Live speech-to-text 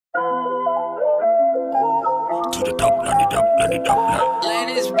to the top, run it up like.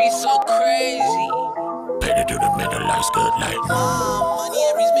 Ladies be so crazy. Pedal to the middle like skirt like. Money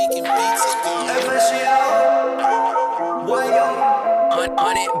Every's making beats. F.Hero,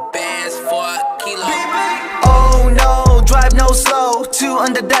 100 bands for a kilo. oh no, drive no slow. 2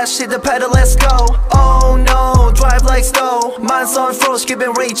 on the dash, hit the pedal, let's go. Oh no, drive like slow. Mine's on froze,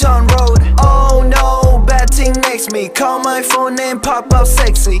 keeping reach on road. Oh no, bad thing next me. Call my phone and pop up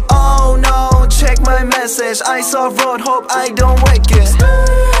sexy. Oh no, check my message. I saw road, hope I don't wake it.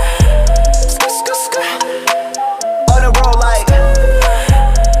 On a roll like.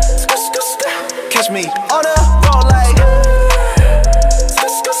 Catch me on a roll like.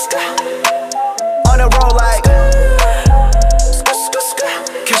 On a roll like.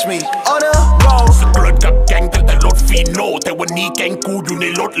 Catch me on a roll. Skrrt กับแก๊งตั้งแต่รถฟีโน่แต่วันนี้แก๊งกูอยู่ใน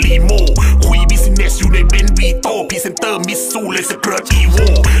รถลีโม่คุยบิสเนสอยู่ในเบนซ์วีโต้พรีเซนเตอร์มิสซูเลยสเกิร์ตอีโว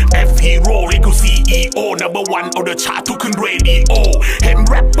F.Hero เรียกกู CEO Number 1 เอาเดอะชาร์ตทุกขึ้นเรดิโอเห็น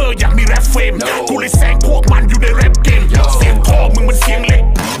แรปเปอร์อยากมีแรปเฟมกูเลยแซงพวกมันอยู่ในแรปเกมเสียงท่อมึงมันเสียงเล็ก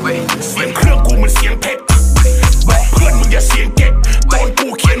เสียงเครื่องกูมันเสียงเพชรเพื่อนมึงอย่าเสียงเก๊กตอนกู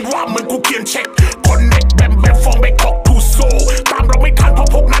เขียนว่ามึงกูเขียนเช็คคอนเน็กแบมแบมฟองแบงคอกทูโซตามเราไม่ทันเพราะ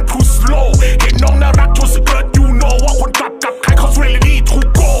พวกนั้นทูสโลเห็นน้องน่ารักทูสเกิร์ตยูโนว่าคนกลับกับใครเขาเรลี่ทู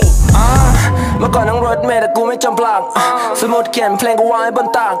โกเมื่อก่อนนั่งรถเมล์แต่กูไม่จำปลักสมุดเขียนเพลงกูวางไว้บน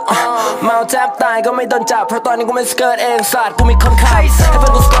ตักเมาแทบตายก็ไม่โดนจับเพราะตอนนี้กูไม่สเกิร์ตเองสัตว์กูมีคนขับให้เพื่อ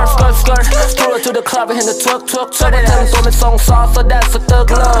นกูสเกิร์ตSkrrt to the club ไปเห็นแต่ทวกชอบมาทำตัวเป็นทรงซอสso that's a thug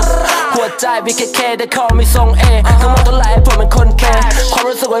love หัวใจ BKK ได้คอมีทรง A ทั้งหมดเท่าไหร่ผมเป็นคนแคร์ความ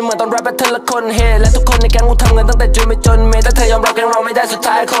รู้สึกเหมือนตอนแรปแต่ละคนเฮและทุกคนในแก๊งกูทำเงินตั้งแต่จนไม่จนเมย์แต่เธอยอมรับแก๊งเราไม่ได้สุด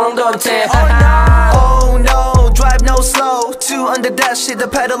ท้ายคงต้องโดนเทOh no, drive no slow. 2 on the dash, hit the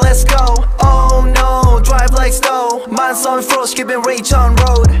pedal, let's go. Oh no, drive like slow. Mine's on froze, keeping reach on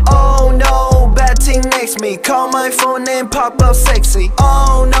road. Oh no, bad thing next me. Call my phone and pop up sexy.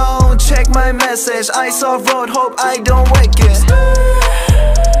 Oh no, check my message. I saw road, hope I don't wake it.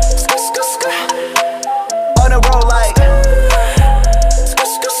 On a roll like.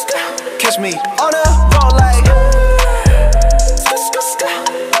 Catch me on a roll like.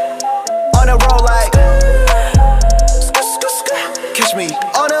 On a roll like. Catch me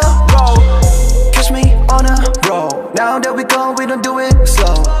on a roll. Catch me on a roll. Now that we go, we don't do it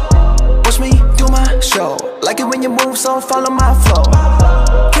slow. Watch me do my show. Like it when you move, so follow my flow.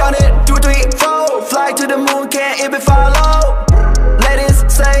 Count it, 2, 3, 4. Fly to the moon, can't even follow. Ladies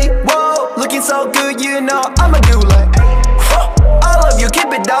say, whoa, looking so good, you know I'ma do like. All of you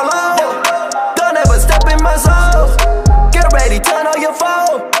keep it down low. Don't ever step in my zone. Get ready, turn on your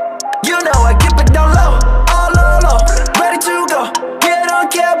phone. You know I keep it down low. All low, ready to go. Yeah, don't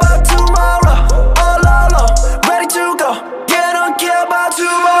care about tomorrow. All low, ready to go. Yeah, don't care about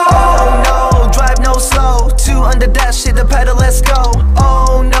tomorrow. Oh no, drive no slow. 2 on the dash, hit the pedal, let's go.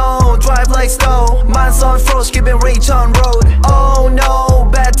 Oh no, drive like slow. Mine's on froze, keeping reach on road. Oh no,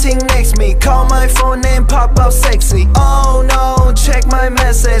 bad thing next me. Call my phone and pop up sexy. Oh no, check my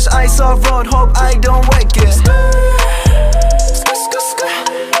message. I saw road, hope I don't wake it.